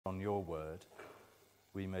your word,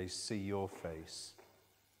 we may see your face,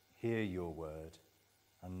 hear your word,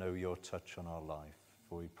 and know your touch on our life.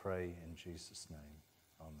 For we pray in Jesus' name.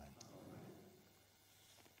 Amen.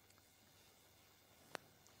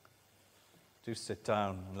 Do sit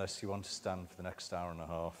down unless you want to stand for the next hour and a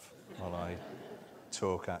half while I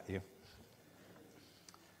talk at you.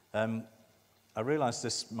 I realise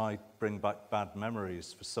this might bring back bad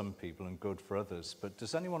memories for some people and good for others, but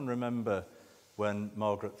does anyone remember when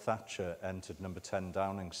Margaret Thatcher entered number 10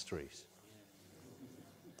 Downing Street?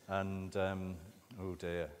 And, oh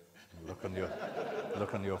dear, look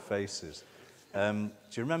on your faces. Do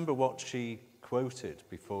you remember what she quoted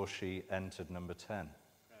before she entered number 10?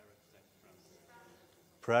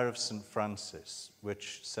 Prayer of St. Francis,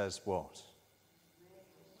 which says what?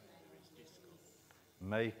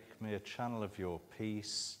 Make me a channel of your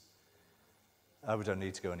peace. Oh, we don't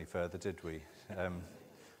need to go any further, did we?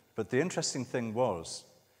 But the interesting thing was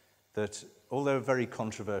that, although a very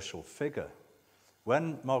controversial figure,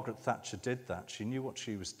 when Margaret Thatcher did that, she knew what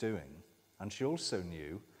she was doing, and she also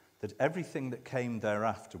knew that everything that came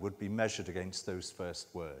thereafter would be measured against those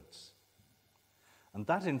first words. And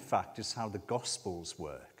that, in fact, is how the Gospels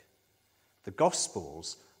work. The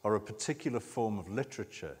Gospels are a particular form of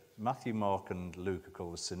literature. Matthew, Mark, and Luke are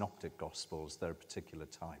called the Synoptic Gospels. They're a particular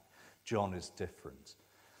type. John is different.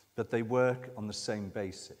 But they work on the same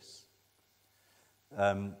basis.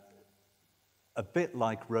 A bit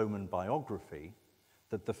like Roman biography,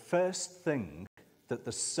 that the first thing that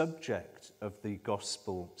the subject of the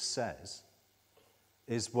Gospel says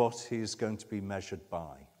is what he is going to be measured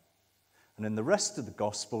by. And in the rest of the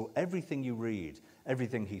Gospel, everything you read,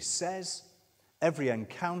 everything he says, every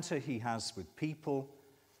encounter he has with people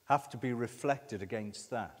have to be reflected against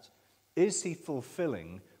that. Is he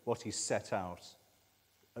fulfilling what he set out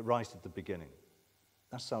right at the beginning?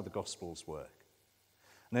 That's how the Gospels work.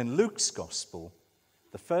 And in Luke's Gospel,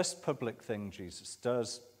 the first public thing Jesus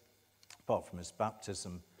does, apart from his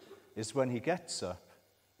baptism, is when he gets up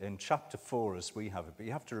in chapter 4 as we have it. But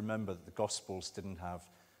you have to remember that the Gospels didn't have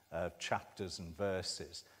chapters and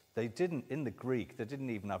verses. They didn't, in the Greek, they didn't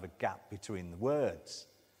even have a gap between the words.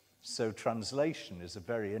 So translation is a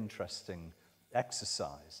very interesting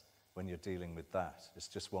exercise when you're dealing with that. It's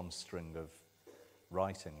just one string of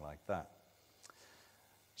writing like that.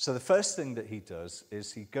 So the first thing that he does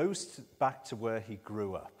is he goes back to where he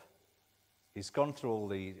grew up. He's gone through all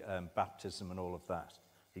the baptism and all of that.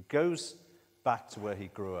 He goes back to where he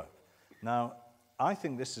grew up. Now, I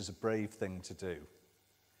think this is a brave thing to do.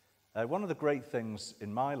 One of the great things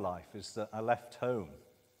in my life is that I left home.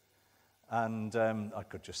 And I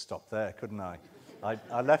could just stop there, couldn't I?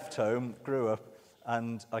 I left home, grew up,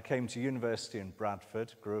 and I came to university in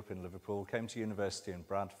Bradford, grew up in Liverpool, came to university in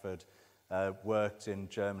Bradford, worked in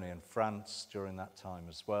Germany and France during that time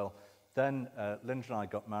as well. Then Linda and I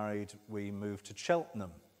got married. We moved to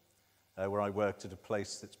Cheltenham, where I worked at a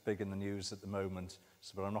place that's big in the news at the moment.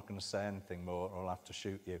 So, but I'm not going to say anything more or I'll have to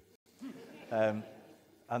shoot you.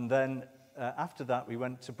 And then after that, we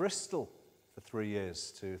went to Bristol for 3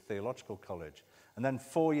 years to theological college. And then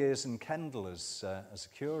 4 years in Kendal as a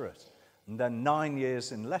curate. And then 9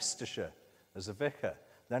 years in Leicestershire as a vicar.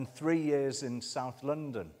 Then 3 years in South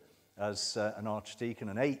London as an archdeacon,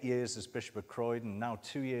 and 8 years as Bishop of Croydon, now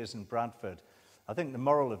 2 years in Bradford. I think the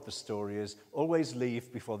moral of the story is always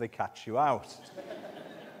leave before they catch you out.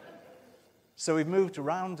 So we've moved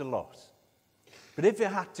around a lot. But if you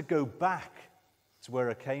had to go back to where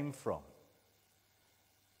I came from,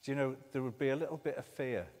 do you know, there would be a little bit of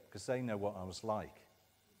fear because they know what I was like.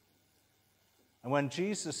 And when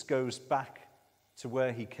Jesus goes back to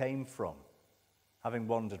where he came from, having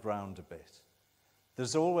wandered round a bit,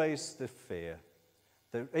 there's always the fear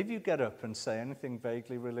that if you get up and say anything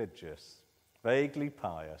vaguely religious, vaguely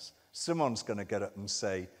pious, someone's going to get up and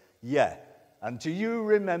say, yeah, and do you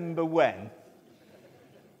remember when?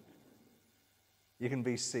 You can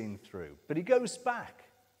be seen through. But he goes back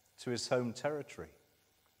to his home territory.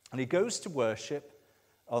 And he goes to worship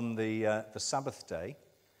on the Sabbath day.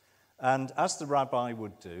 And as the rabbi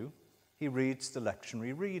would do, he reads the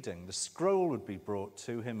lectionary reading. The scroll would be brought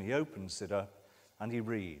to him. He opens it up and he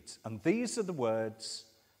reads. And these are the words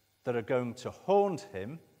that are going to haunt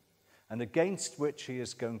him and against which he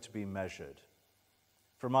is going to be measured.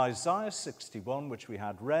 From Isaiah 61, which we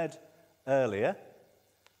had read earlier,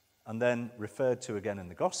 and then referred to again in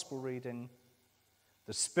the gospel reading,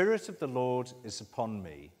 the Spirit of the Lord is upon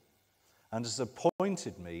me, and has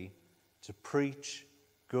appointed me to preach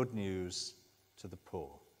good news to the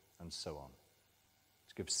poor, and so on,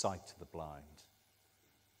 to give sight to the blind.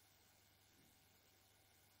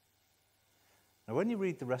 Now, when you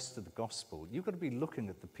read the rest of the gospel, you've got to be looking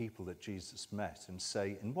at the people that Jesus met and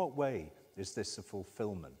say, in what way is this a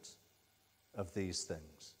fulfillment of these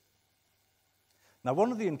things? Now,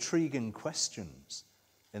 one of the intriguing questions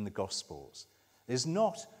in the gospels is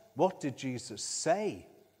not what did Jesus say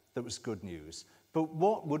that was good news, but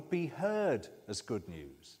what would be heard as good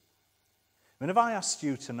news. I mean, if I asked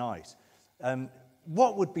you tonight,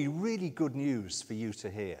 what would be really good news for you to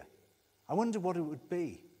hear? I wonder what it would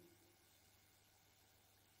be.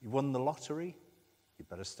 You won the lottery? You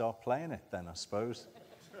better start playing it then, I suppose.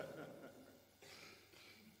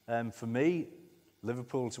 For me,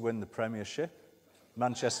 Liverpool to win the Premiership,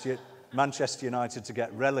 Manchester United to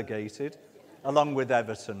get relegated, along with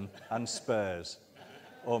Everton and Spurs,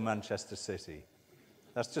 or Manchester City.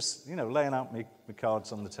 That's just, laying out my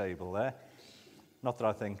cards on the table there. Not that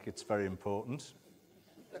I think it's very important.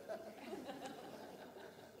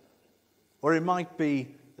 Or it might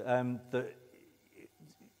be that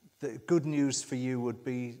the good news for you would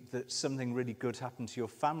be that something really good happened to your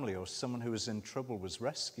family, or someone who was in trouble was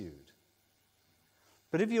rescued.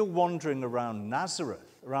 But if you're wandering around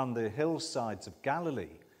Nazareth, around the hillsides of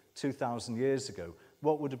Galilee 2,000 years ago,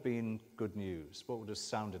 what would have been good news? What would have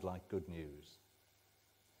sounded like good news?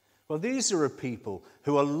 Well, these are a people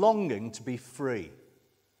who are longing to be free.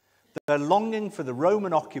 They're longing for the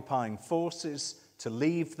Roman occupying forces to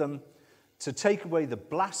leave them, to take away the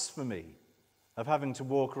blasphemy of having to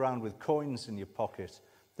walk around with coins in your pocket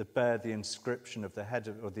that bear the inscription of the head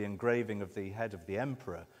of, or the engraving of the head of the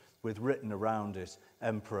emperor, with written around it,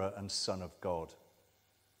 Emperor and Son of God.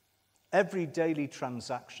 Every daily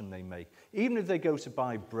transaction they make, even if they go to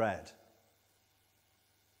buy bread,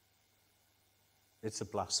 it's a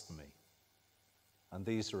blasphemy. And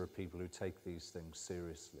these are a people who take these things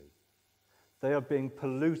seriously. They are being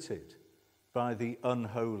polluted by the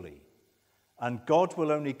unholy. And God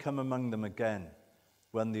will only come among them again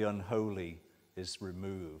when the unholy is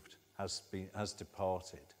removed, has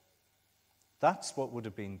departed. That's what would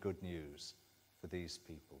have been good news for these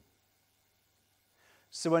people.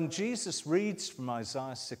 So when Jesus reads from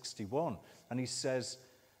Isaiah 61 and he says,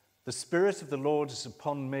 "The Spirit of the Lord is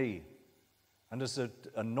upon me and has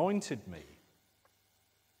anointed me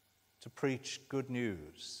to preach good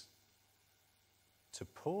news to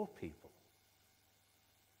poor people,"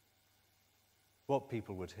 what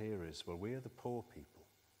people would hear is, well, we are the poor people.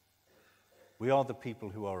 We are the people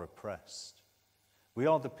who are oppressed. We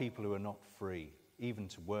are the people who are not free, even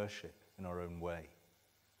to worship in our own way.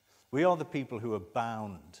 We are the people who are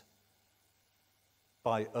bound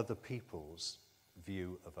by other people's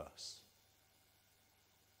view of us.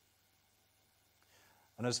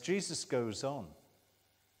 And as Jesus goes on,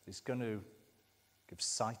 he's going to give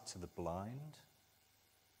sight to the blind,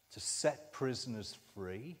 to set prisoners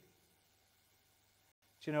free.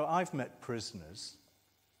 Do you know, I've met prisoners.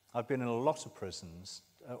 I've been in a lot of prisons,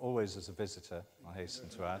 always as a visitor, I hasten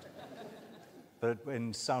to add. But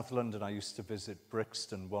in South London, I used to visit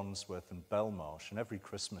Brixton, Wandsworth and Belmarsh, and every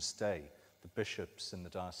Christmas day, the bishops in the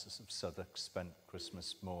Diocese of Southwark spent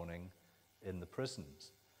Christmas morning in the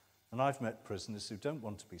prisons. And I've met prisoners who don't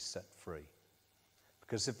want to be set free,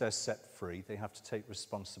 because if they're set free, they have to take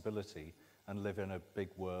responsibility and live in a big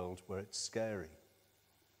world where it's scary.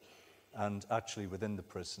 And actually, within the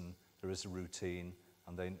prison, there is a routine,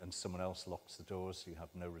 and someone else locks the doors, so you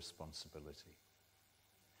have no responsibility.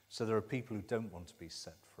 So there are people who don't want to be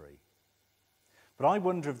set free. But I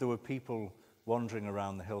wonder if there were people wandering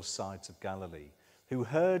around the hillsides of Galilee who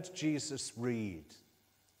heard Jesus read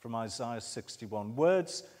from Isaiah 61,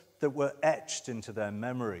 words that were etched into their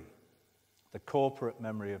memory, the corporate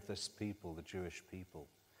memory of this people, the Jewish people,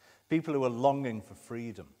 people who are longing for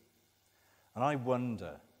freedom. And I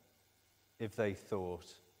wonder if they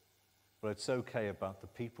thought, well, it's okay about the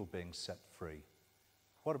people being set free.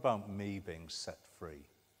 What about me being set free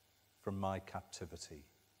from my captivity?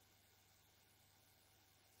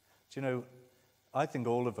 Do you know, I think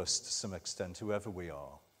all of us, to some extent, whoever we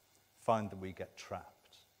are, find that we get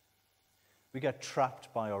trapped. We get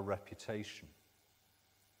trapped by our reputation.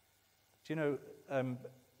 Do you know,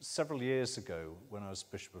 several years ago, when I was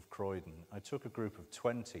Bishop of Croydon, I took a group of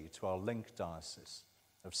 20 to our link diocese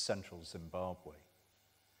of central Zimbabwe.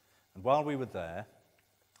 And while we were there,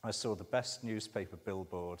 I saw the best newspaper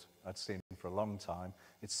billboard I'd seen for a long time.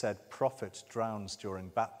 It said, "Prophet drowns during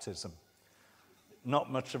baptism." Not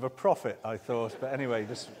much of a prophet, I thought, but anyway,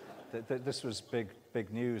 this was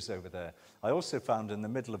big news over there. I also found in the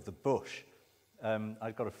middle of the bush,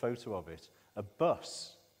 I got a photo of it, a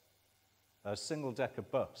bus, a single-decker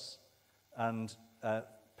bus, and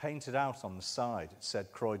painted out on the side, it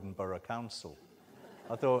said Croydon Borough Council.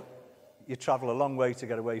 I thought, you travel a long way to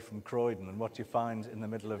get away from Croydon, and what do you find in the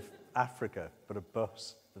middle of Africa but a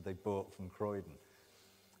bus that they bought from Croydon?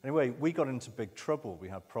 Anyway, we got into big trouble. We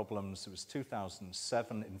had problems. It was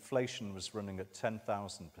 2007. Inflation was running at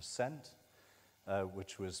 10,000%,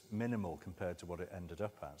 which was minimal compared to what it ended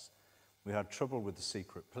up as. We had trouble with the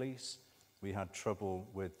secret police. We had trouble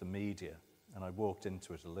with the media, and I walked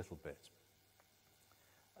into it a little bit.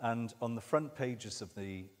 And on the front pages of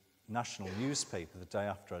the national newspaper, the day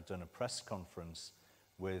after I'd done a press conference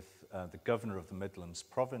with the governor of the Midlands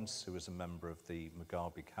province, who was a member of the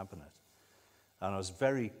Mugabe cabinet, and I was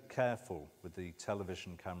very careful with the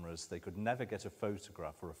television cameras. They could never get a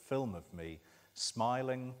photograph or a film of me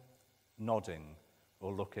smiling, nodding,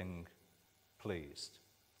 or looking pleased.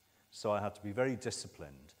 So I had to be very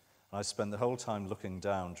disciplined. And I spent the whole time looking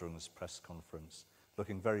down during this press conference,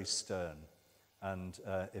 looking very stern. And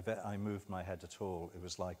if I moved my head at all, it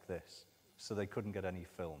was like this. So they couldn't get any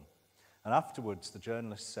film. And afterwards, the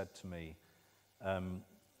journalist said to me,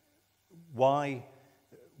 why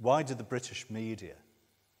did the British media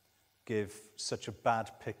give such a bad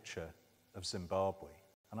picture of Zimbabwe?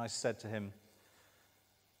 And I said to him,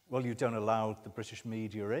 well, you don't allow the British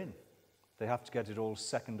media in. They have to get it all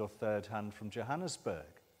second or third hand from Johannesburg.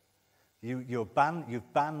 You've banned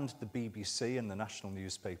the BBC and the national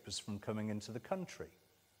newspapers from coming into the country.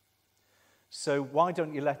 So why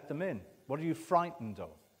don't you let them in? What are you frightened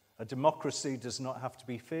of? A democracy does not have to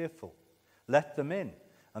be fearful. Let them in.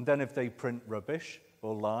 And then if they print rubbish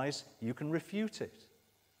or lies, you can refute it.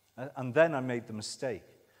 And then I made the mistake.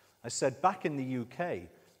 I said, back in the UK,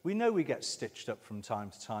 we know we get stitched up from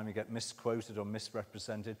time to time, you get misquoted or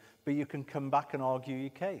misrepresented, but you can come back and argue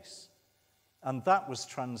your case. And that was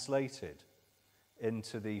translated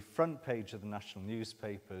into the front page of the national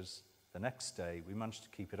newspapers the next day. We managed to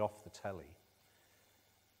keep it off the telly.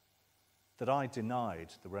 That I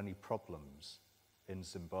denied there were any problems in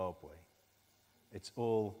Zimbabwe. It's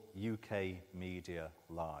all UK media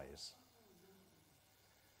lies.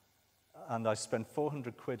 And I spent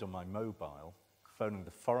 400 quid on my mobile, phoning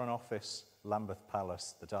the Foreign Office, Lambeth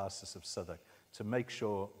Palace, the Diocese of Southwark, to make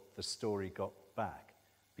sure the story got back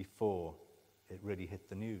before it really hit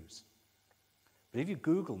the news. But if you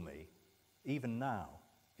Google me, even now,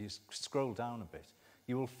 if you scroll down a bit,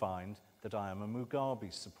 you will find that I am a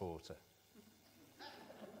Mugabe supporter.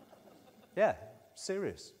 Yeah,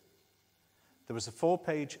 serious. There was a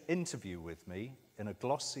 4-page interview with me in a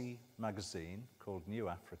glossy magazine called New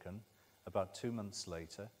African about 2 months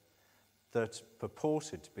later that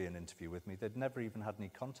purported to be an interview with me. They'd never even had any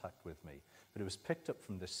contact with me. But it was picked up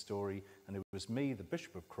from this story, and it was me, the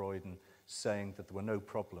Bishop of Croydon, saying that there were no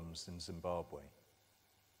problems in Zimbabwe.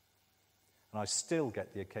 And I still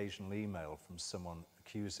get the occasional email from someone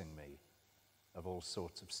accusing me of all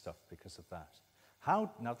sorts of stuff because of that.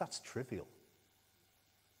 How? Now that's trivial.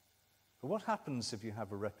 But what happens if you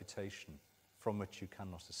have a reputation from which you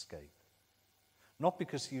cannot escape? Not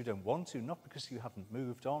because you don't want to, not because you haven't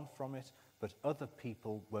moved on from it, but other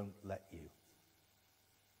people won't let you.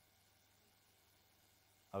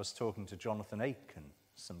 I was talking to Jonathan Aitken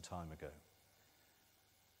some time ago.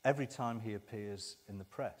 Every time he appears in the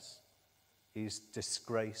press, he's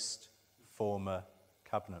disgraced former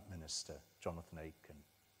cabinet minister, Jonathan Aitken.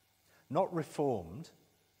 Not reformed,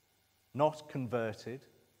 not converted,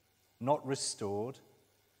 not restored,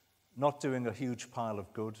 not doing a huge pile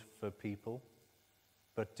of good for people,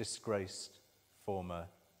 but disgraced former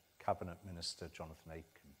cabinet minister Jonathan Aitken.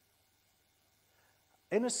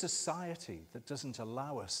 In a society that doesn't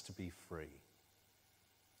allow us to be free,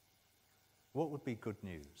 what would be good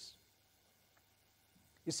news?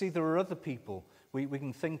 You see, there are other people. We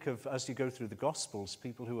can think of, as you go through the Gospels,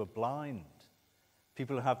 people who are blind,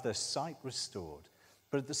 people who have their sight restored.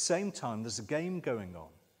 But at the same time, there's a game going on,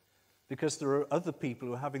 because there are other people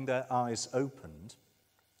who are having their eyes opened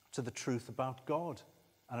to the truth about God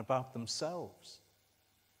and about themselves.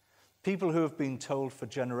 People who have been told for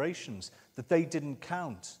generations that they didn't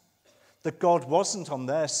count, that God wasn't on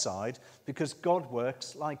their side because God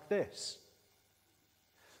works like this.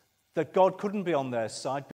 That God couldn't be on their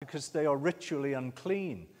side because they are ritually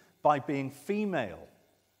unclean by being female,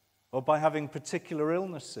 or by having particular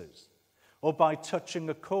illnesses, or by touching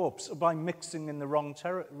a corpse, or by mixing in the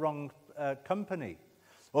wrong company,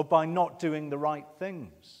 or by not doing the right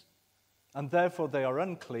things. And therefore they are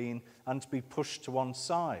unclean and to be pushed to one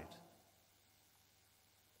side.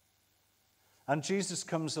 And Jesus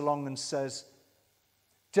comes along and says,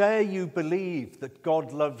 dare you believe that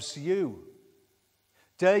God loves you?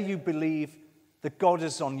 Dare you believe that God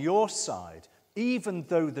is on your side, even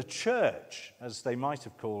though the church, as they might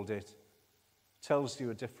have called it, tells you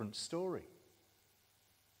a different story?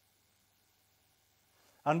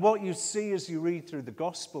 And what you see as you read through the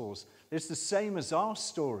Gospels is the same as our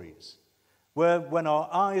stories, where when our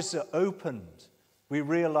eyes are opened, we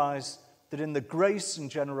realize that in the grace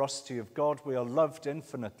and generosity of God, we are loved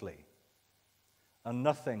infinitely, and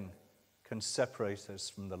nothing can separate us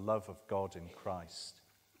from the love of God in Christ,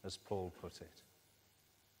 as Paul put it.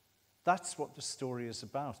 That's what the story is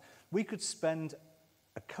about. We could spend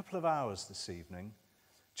a couple of hours this evening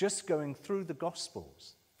just going through the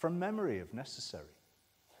Gospels, from memory if necessary,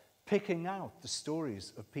 picking out the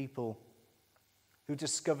stories of people who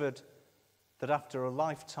discovered that after a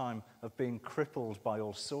lifetime of being crippled by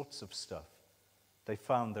all sorts of stuff, they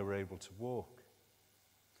found they were able to walk.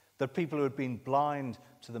 That people who had been blind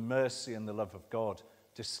to the mercy and the love of God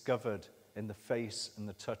discovered in the face and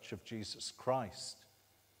the touch of Jesus Christ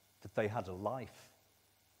that they had a life.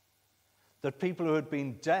 That people who had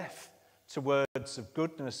been deaf to words of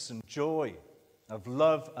goodness and joy, of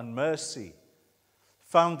love and mercy,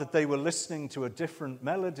 found that they were listening to a different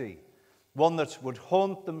melody, one that would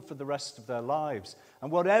haunt them for the rest of their lives.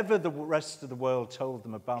 And whatever the rest of the world told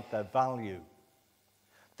them about their value,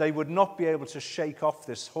 they would not be able to shake off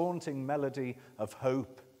this haunting melody of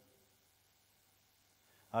hope.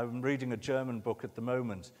 I'm reading a German book at the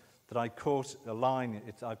moment that I caught a line,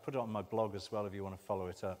 I put it on my blog as well if you want to follow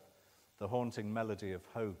it up, The Haunting Melody of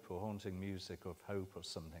Hope, or Haunting Music of Hope or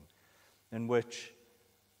something, in which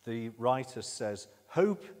the writer says,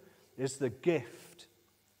 hope is the gift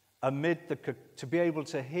to be able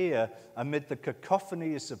to hear amid the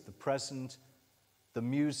cacophonies of the present, the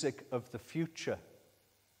music of the future.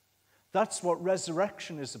 That's what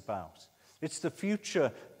resurrection is about. It's the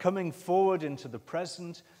future coming forward into the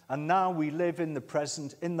present, and now we live in the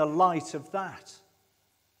present in the light of that.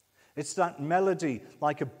 It's that melody,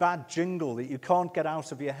 like a bad jingle that you can't get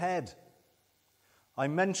out of your head. I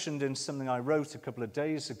mentioned in something I wrote a couple of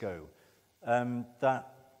days ago,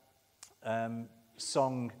 that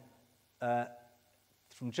song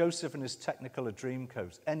from Joseph and His Technicolor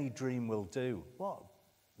Dreamcoat, Any Dream Will Do. What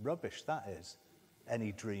rubbish that is.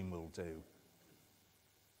 Any dream will do.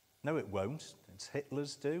 No, it won't. It's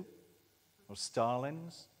Hitler's do, or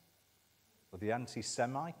Stalin's, or the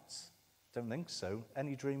anti-Semites. Don't think so.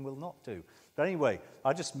 Any dream will not do. But anyway,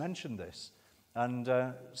 I just mentioned this, and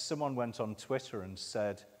someone went on Twitter and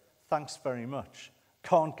said, thanks very much.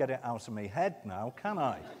 Can't get it out of my head now, can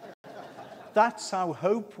I? That's how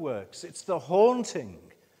hope works. It's the haunting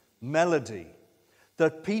melody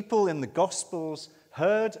that people in the Gospels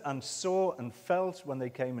heard and saw and felt when they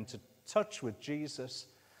came into touch with Jesus,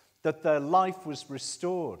 that their life was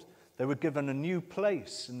restored. They were given a new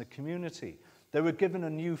place in the community. They were given a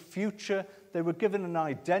new future. They were given an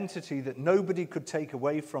identity that nobody could take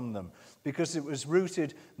away from them, because it was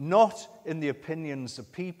rooted not in the opinions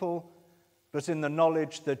of people, but in the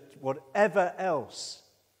knowledge that whatever else,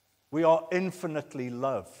 we are infinitely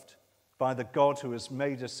loved by the God who has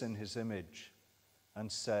made us in his image and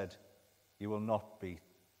said, you will not be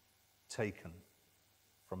taken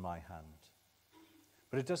from my hand.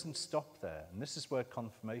 But it doesn't stop there, and this is where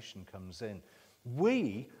confirmation comes in.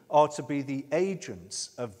 We are to be the agents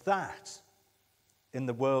of that in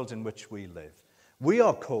the world in which we live. We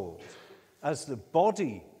are called, as the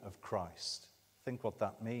body of Christ, think what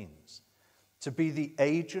that means, to be the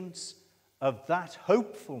agents of that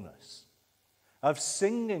hopefulness, of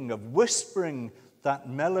singing, of whispering that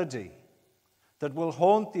melody that will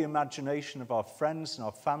haunt the imagination of our friends and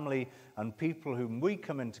our family and people whom we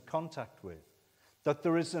come into contact with, that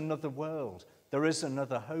there is another world, there is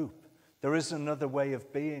another hope, there is another way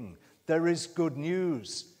of being. There is good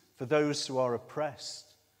news for those who are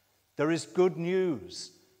oppressed. There is good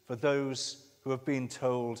news for those who have been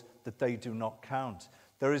told that they do not count.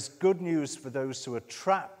 There is good news for those who are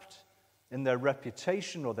trapped in their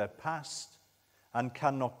reputation or their past and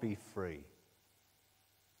cannot be free.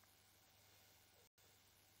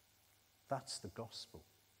 That's the gospel.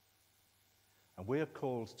 And we are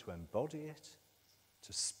called to embody it,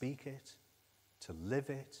 to speak it, to live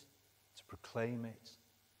it, to proclaim it,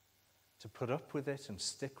 to put up with it and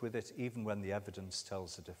stick with it even when the evidence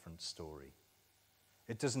tells a different story.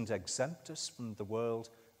 It doesn't exempt us from the world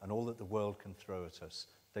and all that the world can throw at us.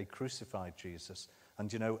 They crucified Jesus.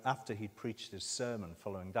 And after he'd preached his sermon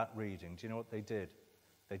following that reading, do you know what they did?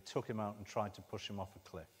 They took him out and tried to push him off a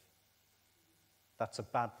cliff. That's a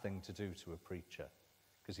bad thing to do to a preacher,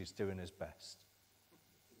 because he's doing his best.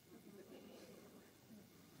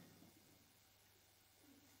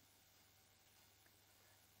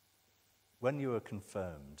 When you are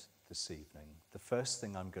confirmed this evening, the first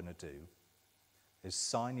thing I'm going to do is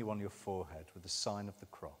sign you on your forehead with the sign of the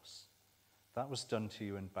cross. That was done to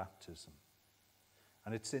you in baptism.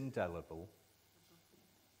 And it's indelible.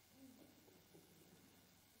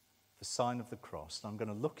 the sign of the cross. And I'm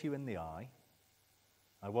going to look you in the eye.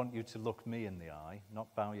 I want you to look me in the eye,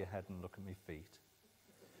 not bow your head and look at my feet.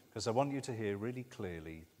 Because I want you to hear really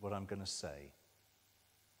clearly what I'm going to say.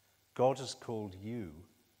 God has called you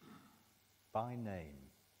by name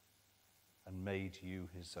and made you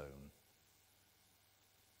his own.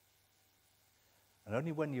 And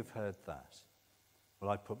only when you've heard that will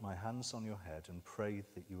I put my hands on your head and pray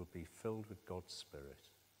that you will be filled with God's Spirit.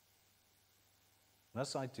 And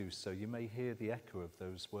as I do so, you may hear the echo of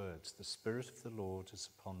those words, the Spirit of the Lord is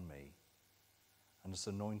upon me and has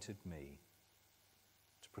anointed me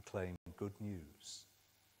to proclaim good news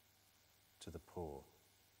to the poor,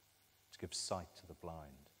 to give sight to the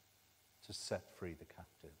blind, to set free the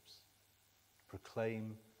captives, to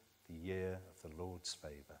proclaim the year of the Lord's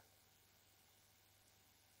favor,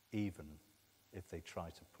 even if they try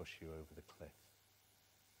to push you over the cliff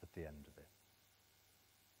at the end of it.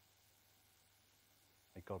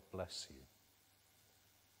 May God bless you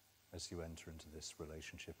as you enter into this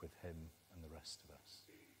relationship with him and the rest of us.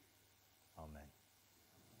 Amen.